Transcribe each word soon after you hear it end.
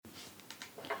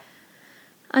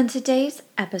On today's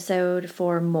episode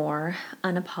for More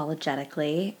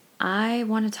Unapologetically, I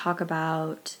want to talk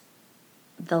about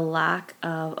the lack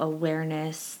of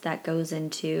awareness that goes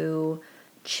into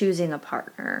choosing a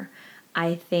partner.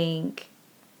 I think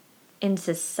in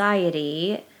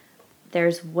society,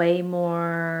 there's way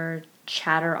more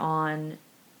chatter on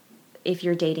if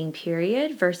you're dating,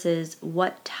 period, versus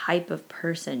what type of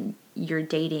person you're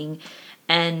dating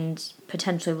and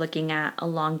potentially looking at a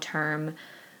long-term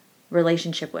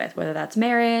relationship with, whether that's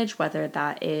marriage, whether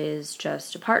that is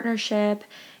just a partnership.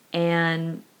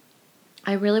 And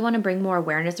I really want to bring more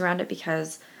awareness around it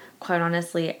because, quite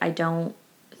honestly, I don't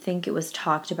think it was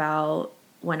talked about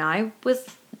when I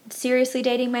was seriously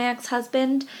dating my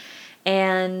ex-husband.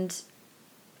 And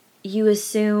you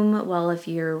assume, well, if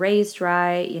you're raised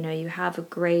right, you have a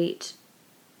great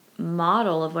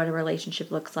model of what a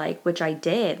relationship looks like, which I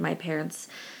did. My parents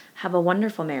have a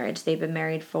wonderful marriage. They've been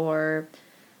married for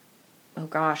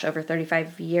over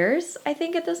 35 years, I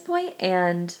think, at this point.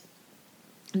 And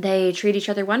they treat each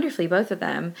other wonderfully, both of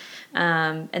them.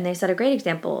 And they set a great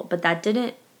example. But that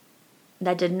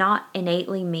did not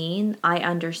innately mean I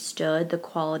understood the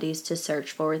qualities to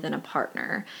search for within a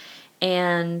partner.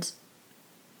 And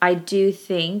I do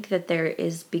think that there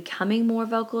is becoming more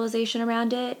vocalization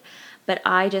around it. But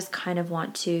I just kind of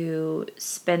want to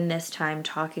spend this time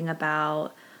talking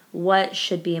about what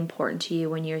should be important to you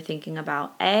when you're thinking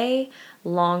about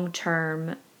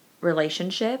long-term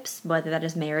relationships, whether that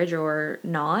is marriage or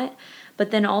not.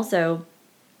 But then also,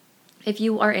 if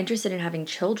you are interested in having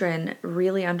children,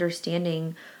 really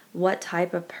understanding what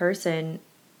type of person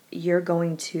you're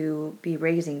going to be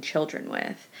raising children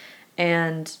with.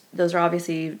 And those are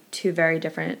obviously two very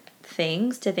different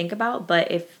things to think about,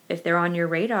 but if they're on your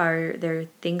radar, they're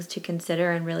things to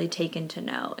consider and really take into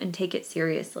know and take it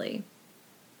seriously.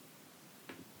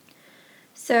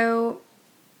 So,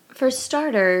 for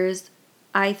starters,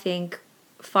 I think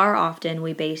far often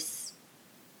we base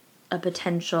a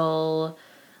potential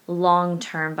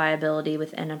long-term viability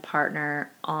within a partner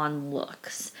on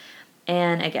looks.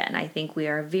 And again, I think we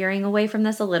are veering away from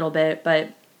this a little bit, but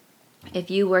if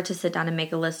you were to sit down and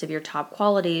make a list of your top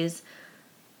qualities,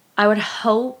 I would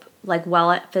hope,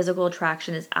 while physical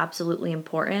attraction is absolutely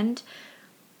important,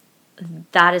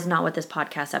 that is not what this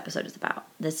podcast episode is about.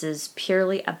 This is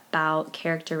purely about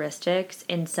characteristics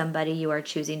in somebody you are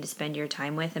choosing to spend your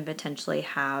time with and potentially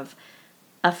have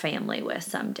a family with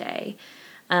someday.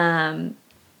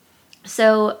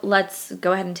 So let's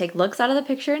go ahead and take looks out of the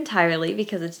picture entirely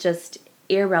because it's just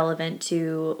irrelevant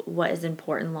to what is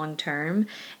important long term.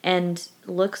 And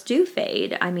looks do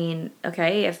fade. I mean,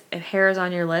 okay, if hair is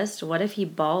on your list, what if he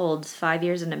balds 5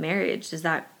 years into marriage? Does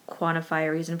that quantify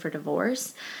a reason for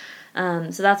divorce?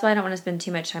 So that's why I don't want to spend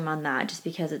too much time on that, just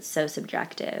because it's so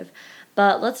subjective.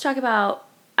 But let's talk about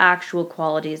actual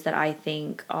qualities that I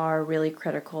think are really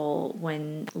critical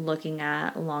when looking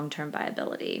at long-term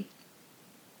viability.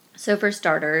 So for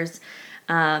starters,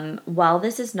 while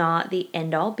this is not the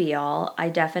end-all be-all, I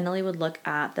definitely would look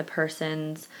at the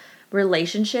person's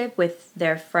relationship with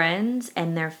their friends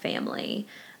and their family.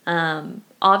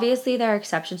 Obviously, there are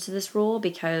exceptions to this rule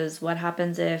because what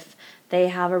happens if they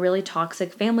have a really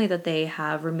toxic family that they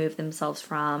have removed themselves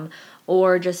from,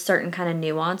 or just certain kind of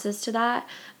nuances to that.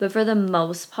 But for the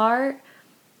most part,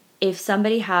 if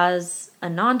somebody has a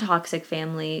non-toxic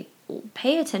family,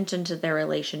 pay attention to their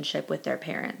relationship with their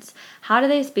parents. How do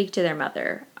they speak to their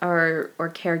mother or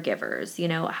caregivers?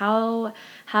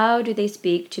 How do they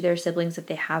speak to their siblings if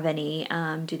they have any?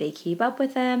 Do they keep up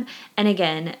with them? And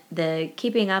again, the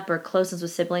keeping up or closeness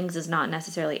with siblings is not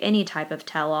necessarily any type of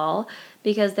tell-all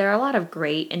because there are a lot of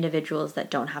great individuals that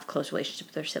don't have close relationships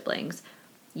with their siblings.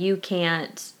 You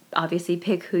can't obviously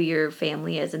pick who your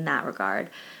family is in that regard.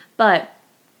 But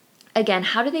again,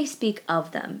 how do they speak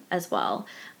of them as well?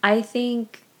 I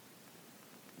think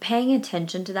paying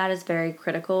attention to that is very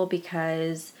critical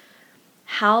because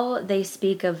how they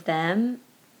speak of them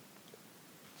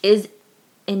is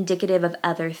indicative of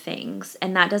other things.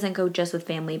 And that doesn't go just with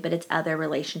family, but it's other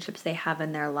relationships they have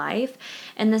in their life.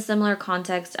 In the similar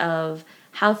context of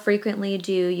how frequently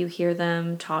do you hear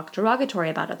them talk derogatory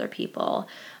about other people?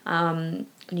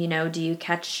 Do you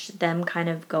catch them kind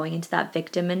of going into that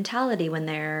victim mentality when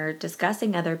they're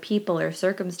discussing other people or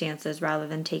circumstances rather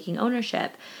than taking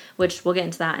ownership, which we'll get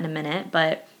into that in a minute,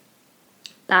 but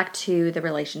back to the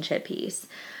relationship piece.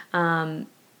 And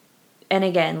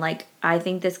again, I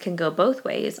think this can go both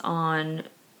ways on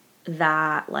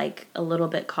that, a little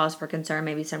bit cause for concern,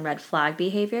 maybe some red flag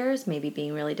behaviors, maybe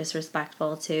being really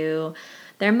disrespectful to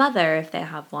their mother if they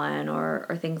have one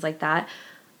or things like that.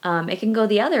 It can go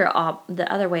the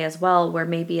other way as well, where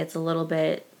maybe it's a little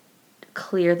bit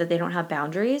clear that they don't have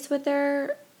boundaries with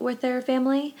their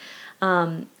family.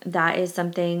 That is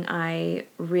something I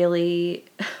really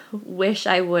wish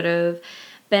I would have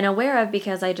been aware of,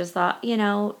 because I just thought,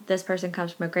 this person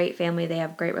comes from a great family, they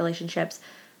have great relationships.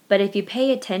 But if you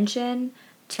pay attention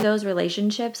to those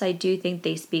relationships, I do think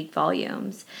they speak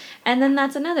volumes. And then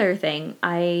that's another thing.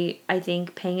 I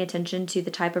think paying attention to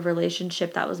the type of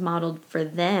relationship that was modeled for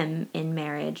them in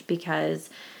marriage, because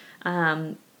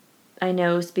I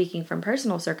know, speaking from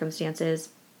personal circumstances,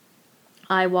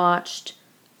 I watched,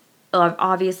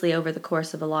 obviously over the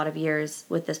course of a lot of years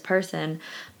with this person,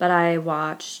 but I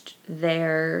watched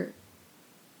their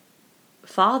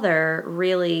father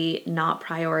really not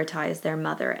prioritize their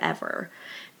mother ever.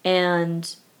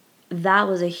 And that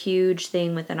was a huge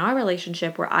thing within our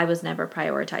relationship, where I was never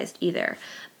prioritized either.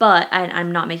 But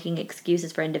I'm not making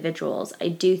excuses for individuals. I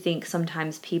do think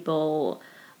sometimes people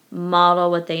model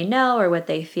what they know or what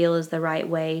they feel is the right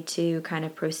way to kind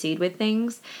of proceed with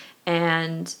things.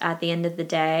 And at the end of the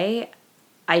day,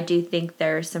 I do think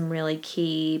there are some really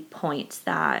key points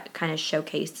that kind of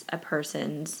showcase a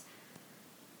person's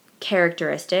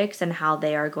characteristics and how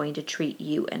they are going to treat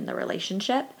you in the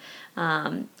relationship.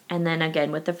 And then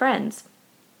again, with the friends,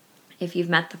 if you've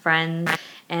met the friend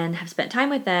and have spent time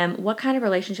with them, what kind of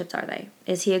relationships are they?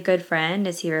 Is he a good friend?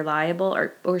 Is he reliable?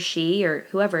 Or she, or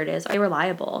whoever it is, are they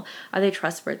reliable? Are they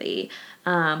trustworthy?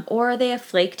 Or are they a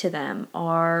flake to them?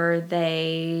 Are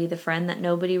they the friend that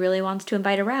nobody really wants to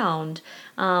invite around?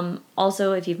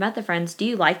 Also, if you've met the friends, do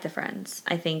you like the friends?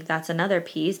 I think that's another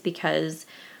piece, because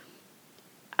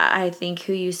I think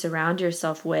who you surround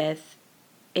yourself with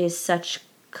is such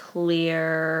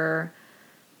clear,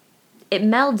 it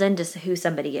melds into who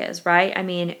somebody is, right? I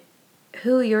mean,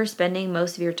 who you're spending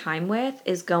most of your time with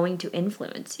is going to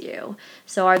influence you.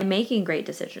 So are they making great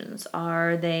decisions?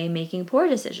 Are they making poor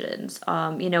decisions?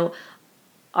 Are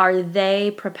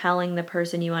they propelling the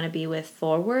person you want to be with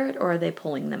forward, or are they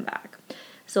pulling them back?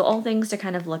 So all things to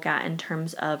kind of look at in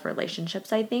terms of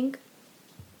relationships, I think.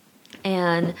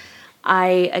 And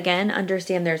I, again,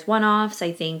 understand there's one-offs.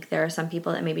 I think there are some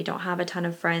people that maybe don't have a ton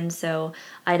of friends, so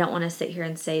I don't want to sit here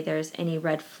and say there's any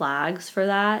red flags for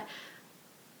that,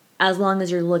 as long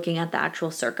as you're looking at the actual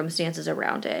circumstances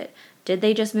around it. Did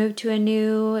they just move to a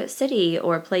new city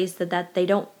or a place that they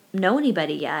don't know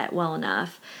anybody yet well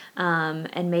enough?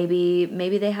 And maybe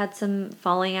they had some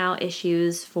falling out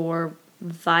issues for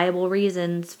viable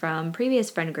reasons from previous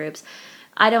friend groups.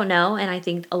 I don't know, and I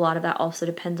think a lot of that also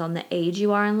depends on the age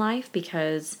you are in life,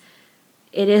 because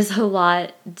it is a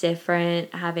lot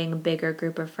different having a bigger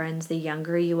group of friends the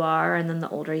younger you are, and then the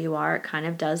older you are, it kind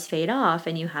of does fade off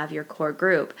and you have your core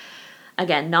group.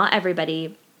 Again, not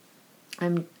everybody.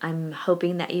 I'm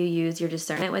hoping that you use your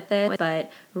discernment with it,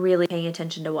 but really paying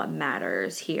attention to what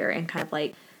matters here, and kind of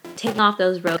like taking off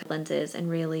those rose lenses and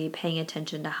really paying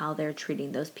attention to how they're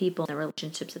treating those people and the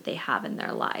relationships that they have in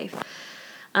their life.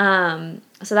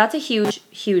 So that's a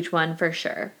huge one for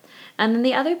sure. And then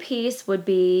the other piece would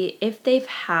be if they've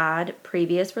had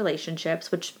previous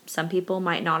relationships, which some people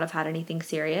might not have had anything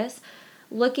serious,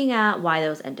 looking at why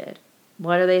those ended.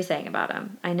 What are they saying about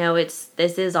them? I know this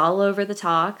is all over the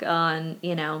talk on,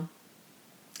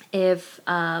 if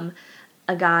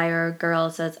a guy or a girl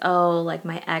says, oh, like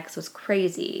my ex was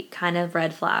crazy, kind of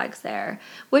red flags there,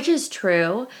 which is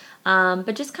true.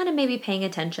 But just kind of maybe paying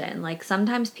attention. Like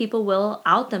sometimes people will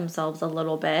out themselves a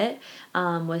little bit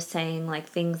with saying like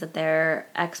things that their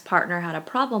ex-partner had a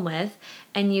problem with,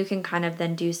 and you can kind of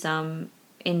then do some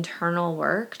internal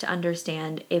work to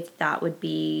understand if that would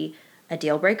be a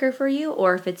deal breaker for you,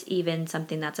 or if it's even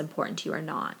something that's important to you or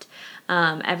not.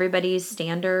 Everybody's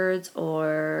standards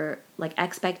or like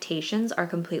expectations are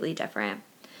completely different.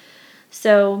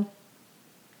 So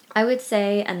I would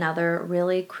say another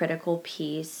really critical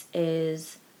piece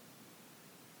is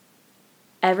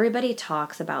everybody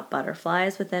talks about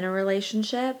butterflies within a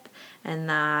relationship and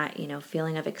that,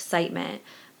 feeling of excitement,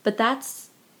 but that's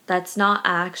not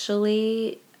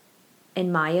actually,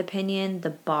 in my opinion, the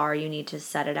bar you need to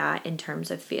set it at in terms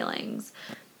of feelings.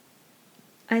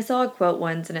 I saw a quote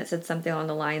once and it said something along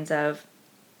the lines of,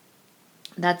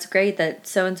 that's great that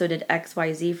so-and-so did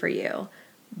XYZ for you,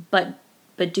 but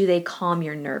do they calm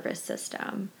your nervous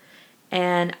system?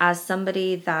 And as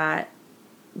somebody that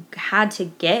had to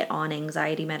get on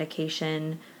anxiety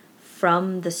medication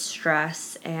from the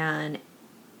stress and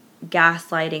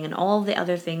gaslighting and all of the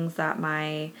other things that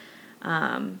my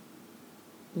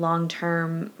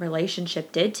long-term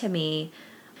relationship did to me,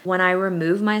 when I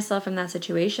removed myself from that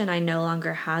situation, I no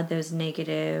longer had those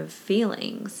negative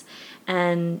feelings.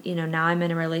 And, now I'm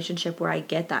in a relationship where I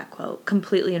get that quote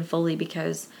completely and fully,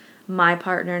 because my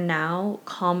partner now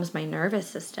calms my nervous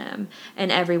system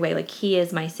in every way. Like, he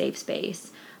is my safe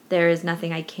space. There is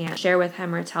nothing I can't share with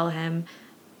him or tell him.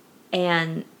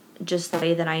 And just the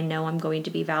way that I know I'm going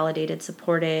to be validated,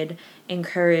 supported,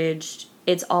 encouraged,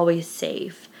 it's always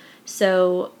safe.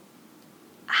 So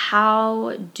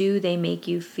how do they make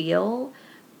you feel?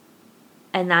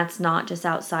 And that's not just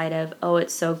outside of, oh,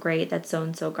 it's so great that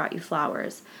so-and-so got you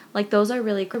flowers. Like, those are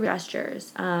really cool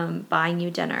gestures. Buying you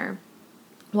dinner.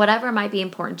 Whatever might be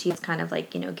important to you is kind of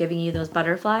like, giving you those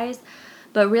butterflies.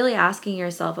 But really asking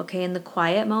yourself, okay, in the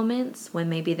quiet moments when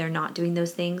maybe they're not doing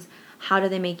those things, how do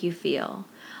they make you feel?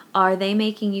 Are they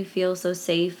making you feel so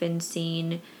safe and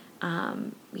seen,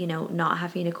 not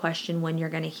having to question when you're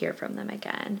going to hear from them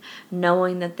again?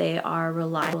 Knowing that they are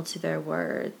reliable to their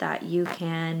word, that you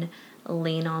can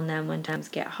lean on them when times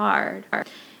get hard.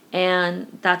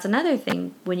 And that's another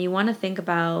thing. When you want to think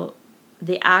about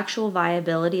the actual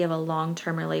viability of a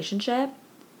long-term relationship,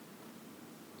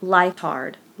 life's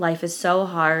hard. Life is so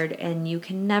hard, and you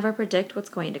can never predict what's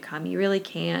going to come. You really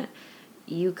can't.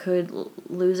 You could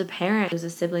lose a parent, lose a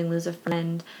sibling, lose a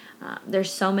friend.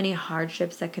 There's so many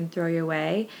hardships that can throw your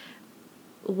way.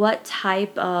 What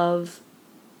type of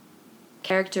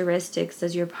characteristics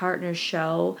does your partner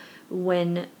show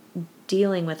when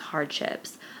dealing with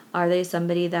hardships? Are they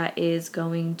somebody that is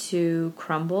going to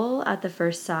crumble at the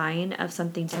first sign of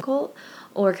something difficult,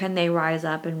 or can they rise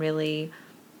up and really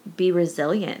be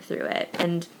resilient through it?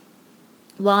 And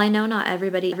while I know not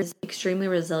everybody is extremely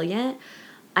resilient,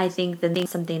 I think that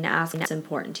that's something to ask that's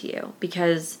important to you,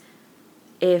 because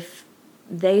if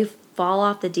they fall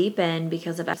off the deep end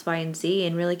because of X, Y, and Z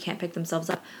and really can't pick themselves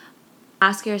up,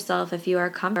 ask yourself if you are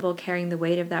comfortable carrying the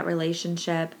weight of that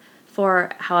relationship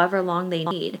for however long they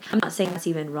need. I'm not saying that's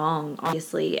even wrong.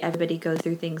 Obviously, everybody goes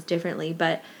through things differently,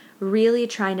 but really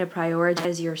trying to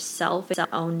prioritize yourself and your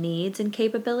own needs and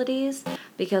capabilities,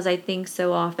 because I think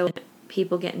so often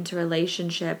people get into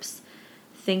relationships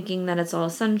thinking that it's all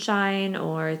sunshine,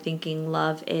 or thinking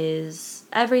love is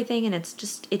everything, and it's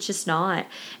just not.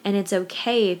 And it's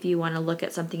okay if you want to look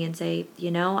at something and say,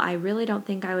 I really don't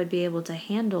think I would be able to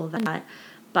handle that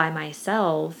by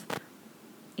myself.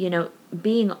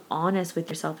 Being honest with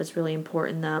yourself is really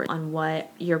important, though, on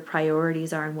what your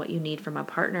priorities are and what you need from a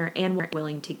partner and what you're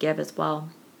willing to give as well.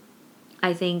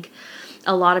 I think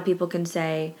a lot of people can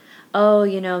say, oh,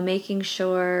 making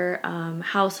sure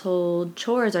household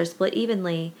chores are split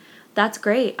evenly. That's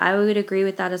great. I would agree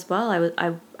with that as well.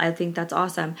 I think that's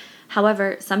awesome.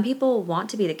 However, some people want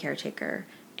to be the caretaker,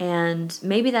 and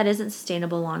maybe that isn't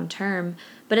sustainable long term,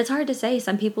 but it's hard to say.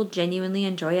 Some people genuinely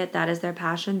enjoy it. That is their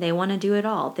passion. They want to do it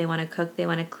all. They want to cook, they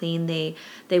want to clean, they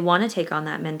want to take on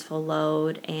that mental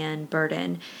load and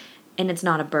burden. And it's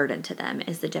not a burden to them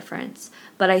is the difference.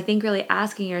 But I think really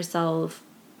asking yourself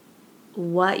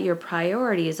what your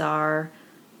priorities are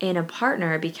in a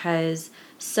partner, because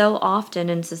so often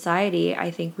in society, I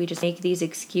think we just make these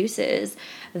excuses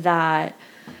that,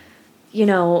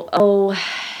 oh,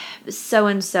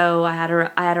 so-and-so, I had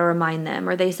to remind them,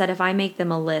 or they said if I make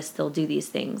them a list, they'll do these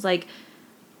things. Like,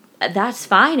 that's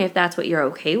fine if that's what you're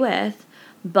okay with.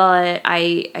 But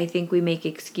I think we make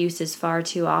excuses far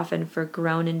too often for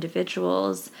grown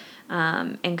individuals,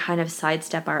 and kind of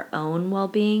sidestep our own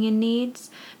well-being and needs.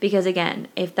 Because again,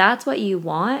 if that's what you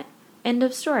want, end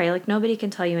of story. Like, nobody can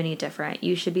tell you any different.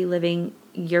 You should be living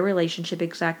your relationship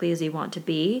exactly as you want to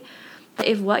be. But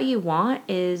if what you want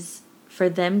is for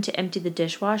them to empty the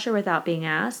dishwasher without being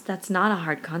asked, that's not a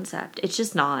hard concept. It's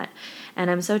just not. And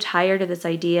I'm so tired of this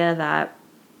idea that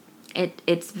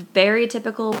it's very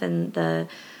typical in the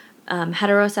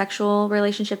heterosexual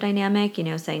relationship dynamic,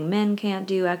 saying men can't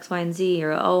do X, Y, and Z,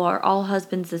 or, oh, are all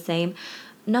husbands the same?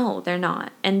 No, they're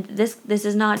not. And this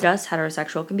is not just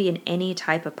heterosexual. It can be in any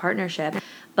type of partnership.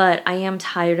 But I am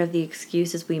tired of the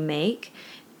excuses we make.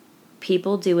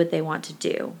 People do what they want to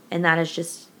do, and that is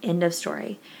just end of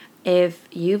story. If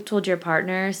you've told your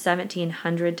partner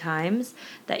 1,700 times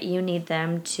that you need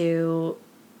them to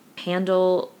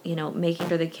handle, making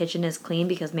sure the kitchen is clean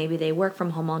because maybe they work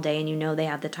from home all day and they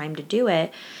have the time to do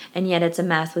it, and yet it's a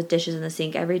mess with dishes in the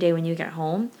sink every day when you get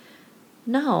home.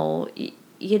 No,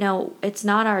 it's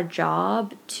not our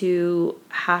job to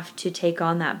have to take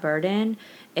on that burden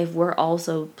if we're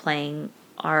also playing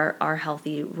our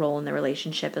healthy role in the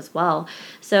relationship as well.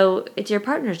 So it's your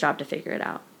partner's job to figure it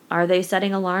out. Are they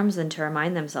setting alarms then to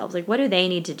remind themselves? Like, what do they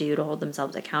need to do to hold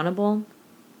themselves accountable?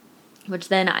 Which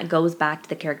then goes back to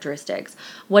the characteristics.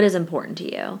 What is important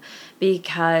to you?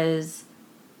 Because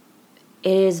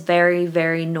it is very,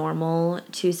 very normal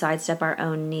to sidestep our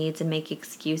own needs and make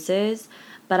excuses.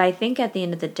 But I think at the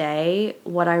end of the day,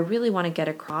 what I really want to get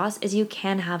across is you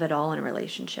can have it all in a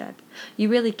relationship. You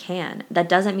really can. That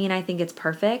doesn't mean I think it's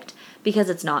perfect, because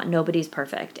it's not. Nobody's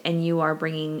perfect. And you are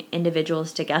bringing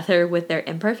individuals together with their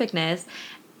imperfectness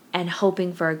and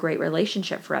hoping for a great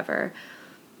relationship forever.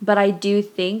 But I do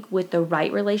think with the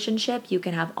right relationship, you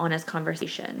can have honest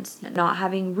conversations, not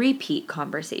having repeat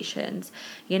conversations.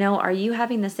 Are you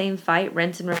having the same fight,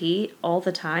 rinse and repeat all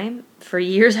the time for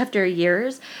years after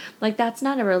years? Like, that's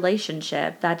not a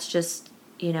relationship. That's just,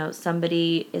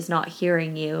 somebody is not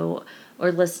hearing you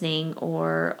or listening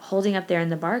or holding up there in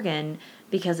the bargain,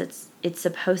 because it's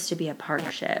supposed to be a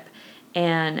partnership.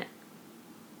 And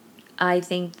I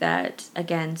think that,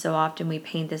 again, so often we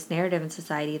paint this narrative in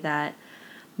society that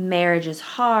marriage is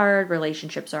hard,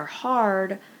 relationships are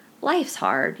hard, life's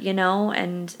hard,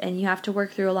 and you have to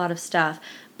work through a lot of stuff.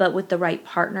 But with the right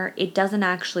partner, it doesn't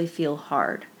actually feel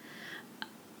hard.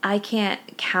 I can't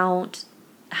count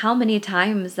how many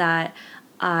times that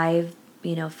I've,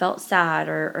 felt sad,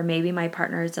 or maybe my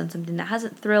partner has done something that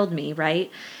hasn't thrilled me, right?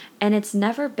 And it's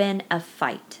never been a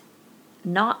fight.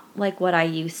 Not like what I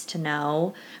used to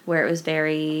know, where it was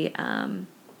very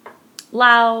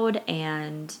loud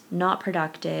and not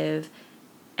productive,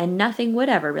 and nothing would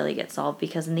ever really get solved,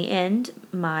 because in the end,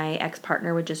 my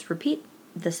ex-partner would just repeat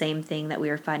the same thing that we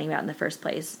were fighting about in the first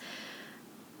place.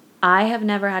 I have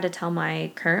never had to tell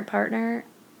my current partner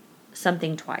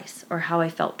something twice, or how I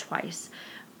felt twice.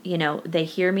 They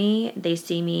hear me, they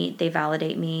see me, they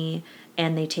validate me,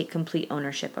 and they take complete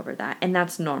ownership over that. And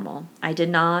that's normal. I did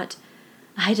not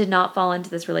fall into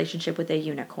this relationship with a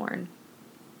unicorn.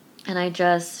 And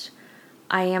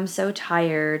I am so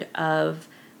tired of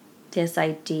this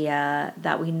idea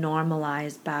that we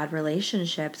normalize bad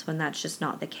relationships when that's just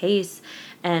not the case.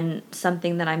 And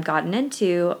something that I've gotten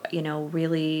into,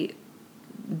 really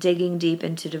digging deep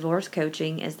into divorce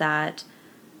coaching, is that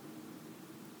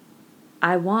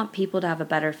I want people to have a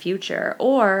better future.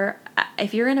 Or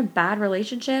if you're in a bad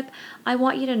relationship, I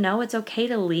want you to know it's okay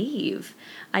to leave.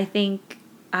 I think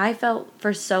I felt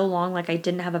for so long like I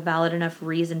didn't have a valid enough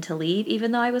reason to leave,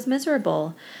 even though I was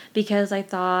miserable, because I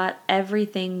thought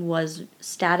everything was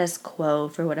status quo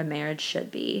for what a marriage should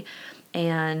be.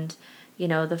 And,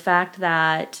 the fact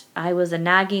that I was a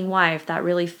nagging wife, that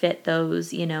really fit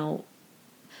those,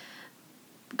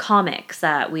 comics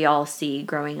that we all see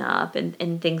growing up,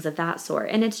 and things of that sort.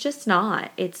 And it's just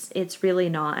not. It's really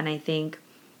not. And I think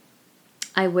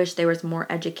I wish there was more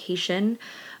education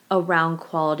around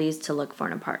qualities to look for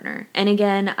in a partner. And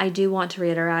again, I do want to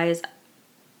reiterate,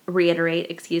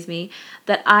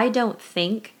 that I don't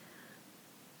think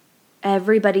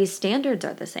everybody's standards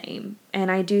are the same.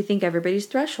 And I do think everybody's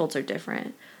thresholds are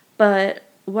different. But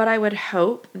what I would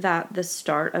hope that the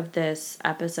start of this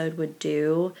episode would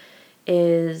do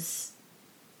is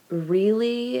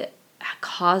really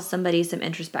cause somebody some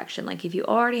introspection. Like, if you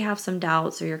already have some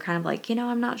doubts, or you're kind of like,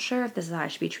 I'm not sure if this is how I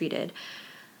should be treated,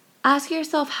 ask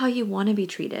yourself how you want to be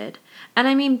treated. And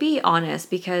I mean, be honest,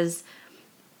 because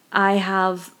I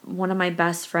have one of my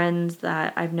best friends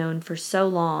that I've known for so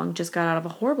long just got out of a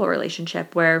horrible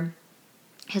relationship where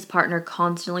his partner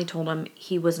constantly told him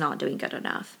he was not doing good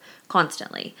enough.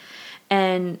 Constantly.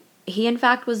 And he, in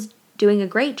fact, was doing a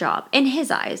great job in his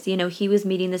eyes. He was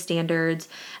meeting the standards,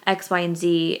 X, Y, and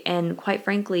Z. And quite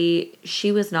frankly,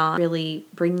 she was not really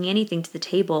bringing anything to the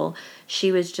table.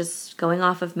 She was just going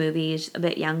off of movies, a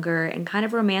bit younger, and kind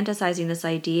of romanticizing this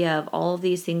idea of all of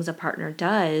these things a partner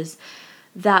does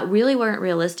that really weren't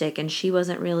realistic. And she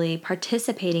wasn't really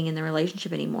participating in the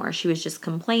relationship anymore. She was just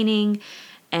complaining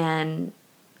and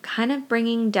kind of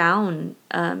bringing down,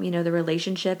 the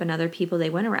relationship and other people they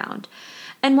went around.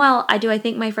 And while I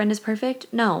think my friend is perfect?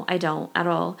 No, I don't at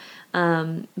all.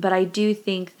 But I do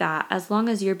think that as long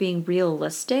as you're being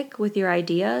realistic with your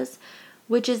ideas,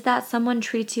 which is that someone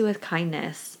treats you with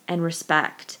kindness and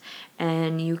respect,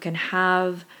 and you can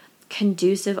have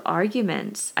conducive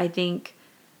arguments. I think,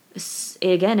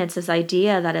 again, it's this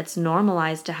idea that it's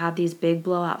normalized to have these big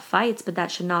blowout fights, but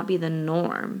that should not be the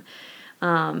norm.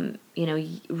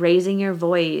 Raising your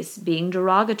voice, being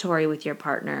derogatory with your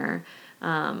partner,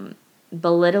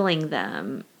 belittling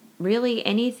them, really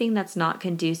anything that's not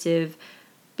conducive,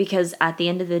 because at the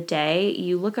end of the day,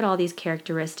 you look at all these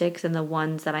characteristics, and the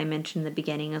ones that I mentioned in the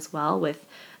beginning as well, with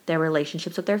their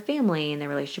relationships with their family and their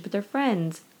relationship with their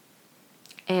friends.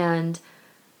 And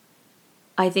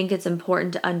I think it's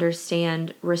important to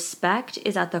understand respect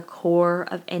is at the core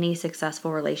of any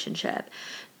successful relationship.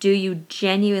 Do you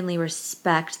genuinely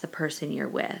respect the person you're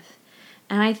with?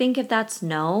 And I think if that's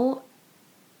no,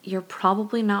 you're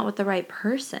probably not with the right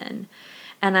person.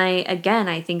 And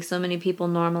I think so many people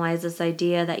normalize this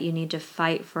idea that you need to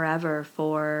fight forever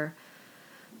for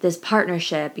this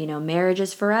partnership, marriage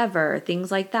is forever,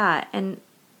 things like that. And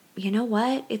you know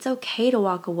what? It's okay to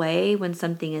walk away when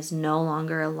something is no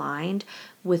longer aligned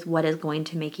with what is going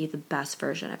to make you the best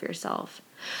version of yourself.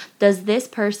 Does this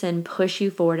person push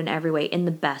you forward in every way, in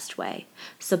the best way?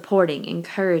 Supporting,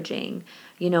 encouraging,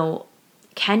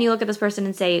 can you look at this person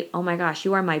and say, oh my gosh,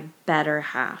 you are my better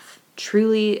half?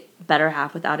 Truly better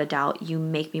half, without a doubt. You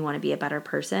make me want to be a better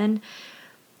person.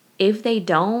 If they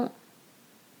don't,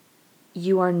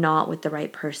 you are not with the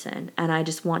right person. And I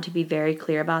just want to be very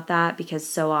clear about that, because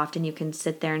so often you can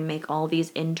sit there and make all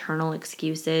these internal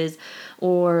excuses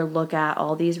or look at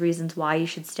all these reasons why you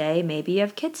should stay. Maybe you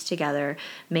have kids together.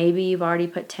 Maybe you've already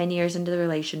put 10 years into the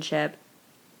relationship.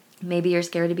 Maybe you're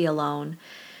scared to be alone.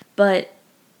 But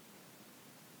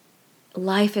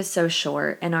life is so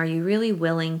short, and are you really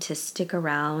willing to stick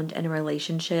around in a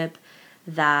relationship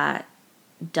that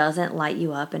doesn't light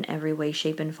you up in every way,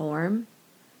 shape, and form?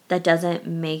 That doesn't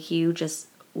make you just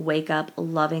wake up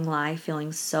loving life,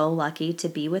 feeling so lucky to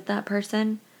be with that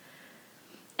person?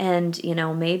 And,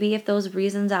 maybe if those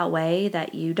reasons outweigh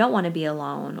that you don't want to be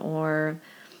alone or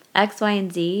X, Y,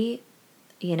 and Z,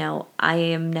 I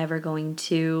am never going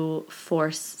to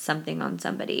force something on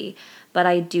somebody. But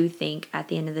I do think at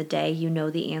the end of the day, you know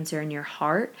the answer in your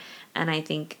heart. And I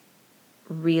think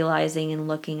realizing and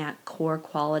looking at core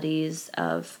qualities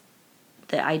of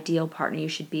the ideal partner you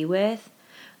should be with,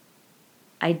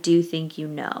 I do think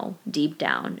deep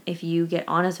down. If you get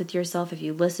honest with yourself, if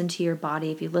you listen to your body,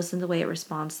 if you listen to the way it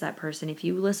responds to that person, if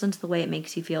you listen to the way it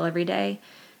makes you feel every day,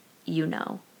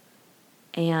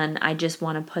 And I just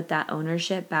want to put that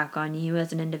ownership back on you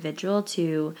as an individual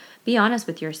to be honest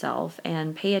with yourself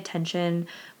and pay attention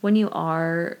when you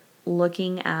are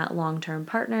looking at long-term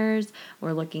partners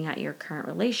or looking at your current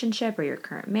relationship or your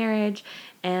current marriage,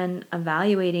 and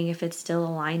evaluating if it's still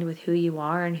aligned with who you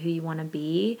are and who you want to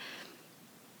be.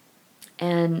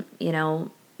 And,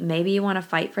 maybe you want to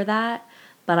fight for that,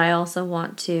 but I also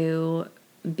want to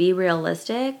be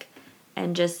realistic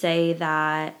and just say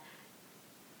that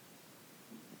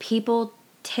people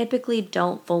typically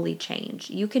don't fully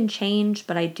change. You can change,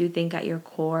 but I do think at your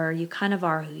core, you kind of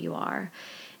are who you are.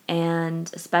 And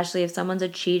especially if someone's a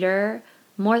cheater,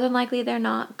 more than likely they're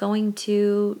not going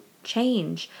to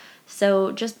change.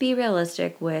 So just be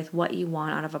realistic with what you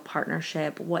want out of a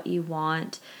partnership, what you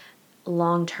want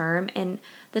long term, and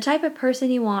the type of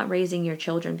person you want raising your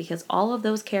children, because all of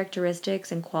those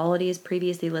characteristics and qualities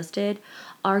previously listed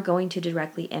are going to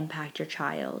directly impact your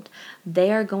child.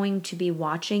 They are going to be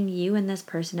watching you and this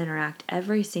person interact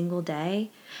every single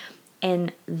day,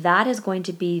 and that is going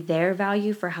to be their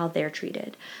value for how they're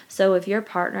treated. So if your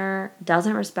partner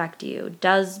doesn't respect you,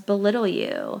 does belittle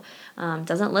you,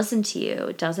 doesn't listen to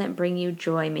you, doesn't bring you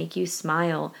joy, make you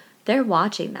smile, they're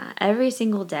watching that every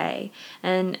single day.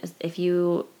 And if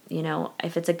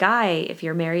if it's a guy, if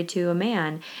you're married to a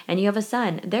man and you have a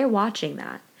son, they're watching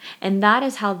that. And that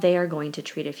is how they are going to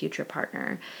treat a future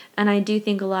partner. And I do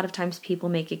think a lot of times people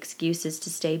make excuses to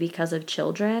stay because of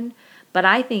children, but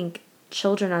I think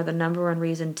children are the number one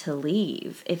reason to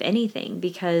leave, if anything,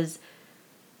 because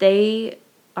they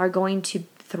are going to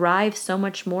thrive so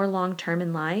much more long term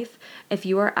in life if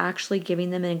you are actually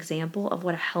giving them an example of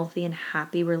what a healthy and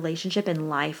happy relationship in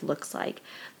life looks like.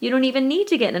 You don't even need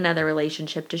to get in another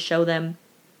relationship to show them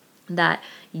that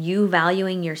you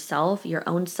valuing yourself, your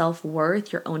own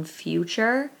self-worth, your own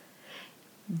future,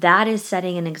 that is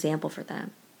setting an example for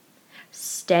them.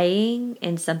 Staying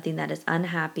in something that is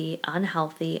unhappy,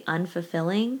 unhealthy,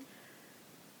 unfulfilling,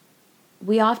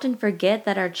 we often forget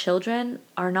that our children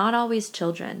are not always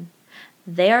children.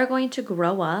 They are going to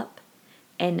grow up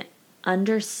and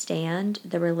understand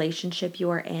the relationship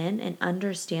you are in and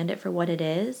understand it for what it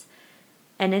is.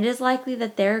 And it is likely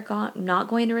that they're not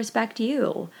going to respect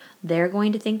you. They're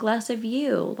going to think less of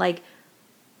you.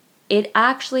 It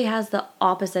actually has the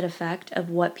opposite effect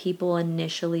of what people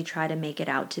initially try to make it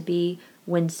out to be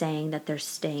when saying that they're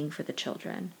staying for the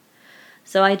children.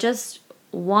 So I just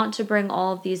want to bring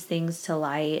all of these things to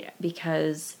light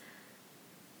because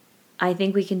I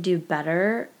think we can do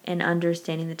better in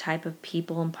understanding the type of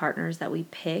people and partners that we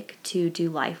pick to do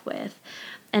life with.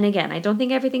 And again, I don't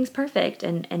think everything's perfect,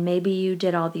 and maybe you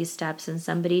did all these steps and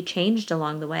somebody changed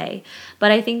along the way.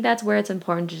 But I think that's where it's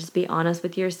important to just be honest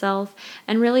with yourself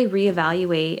and really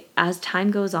reevaluate as time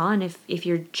goes on. If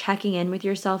you're checking in with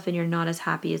yourself and you're not as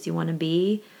happy as you want to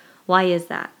be, why is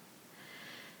that?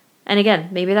 And again,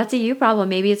 maybe that's a you problem.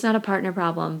 Maybe it's not a partner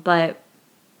problem, but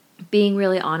being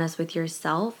really honest with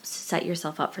yourself, set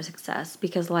yourself up for success,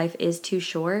 because life is too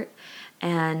short.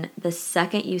 And the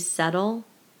second you settle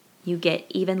you get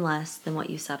even less than what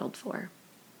you settled for.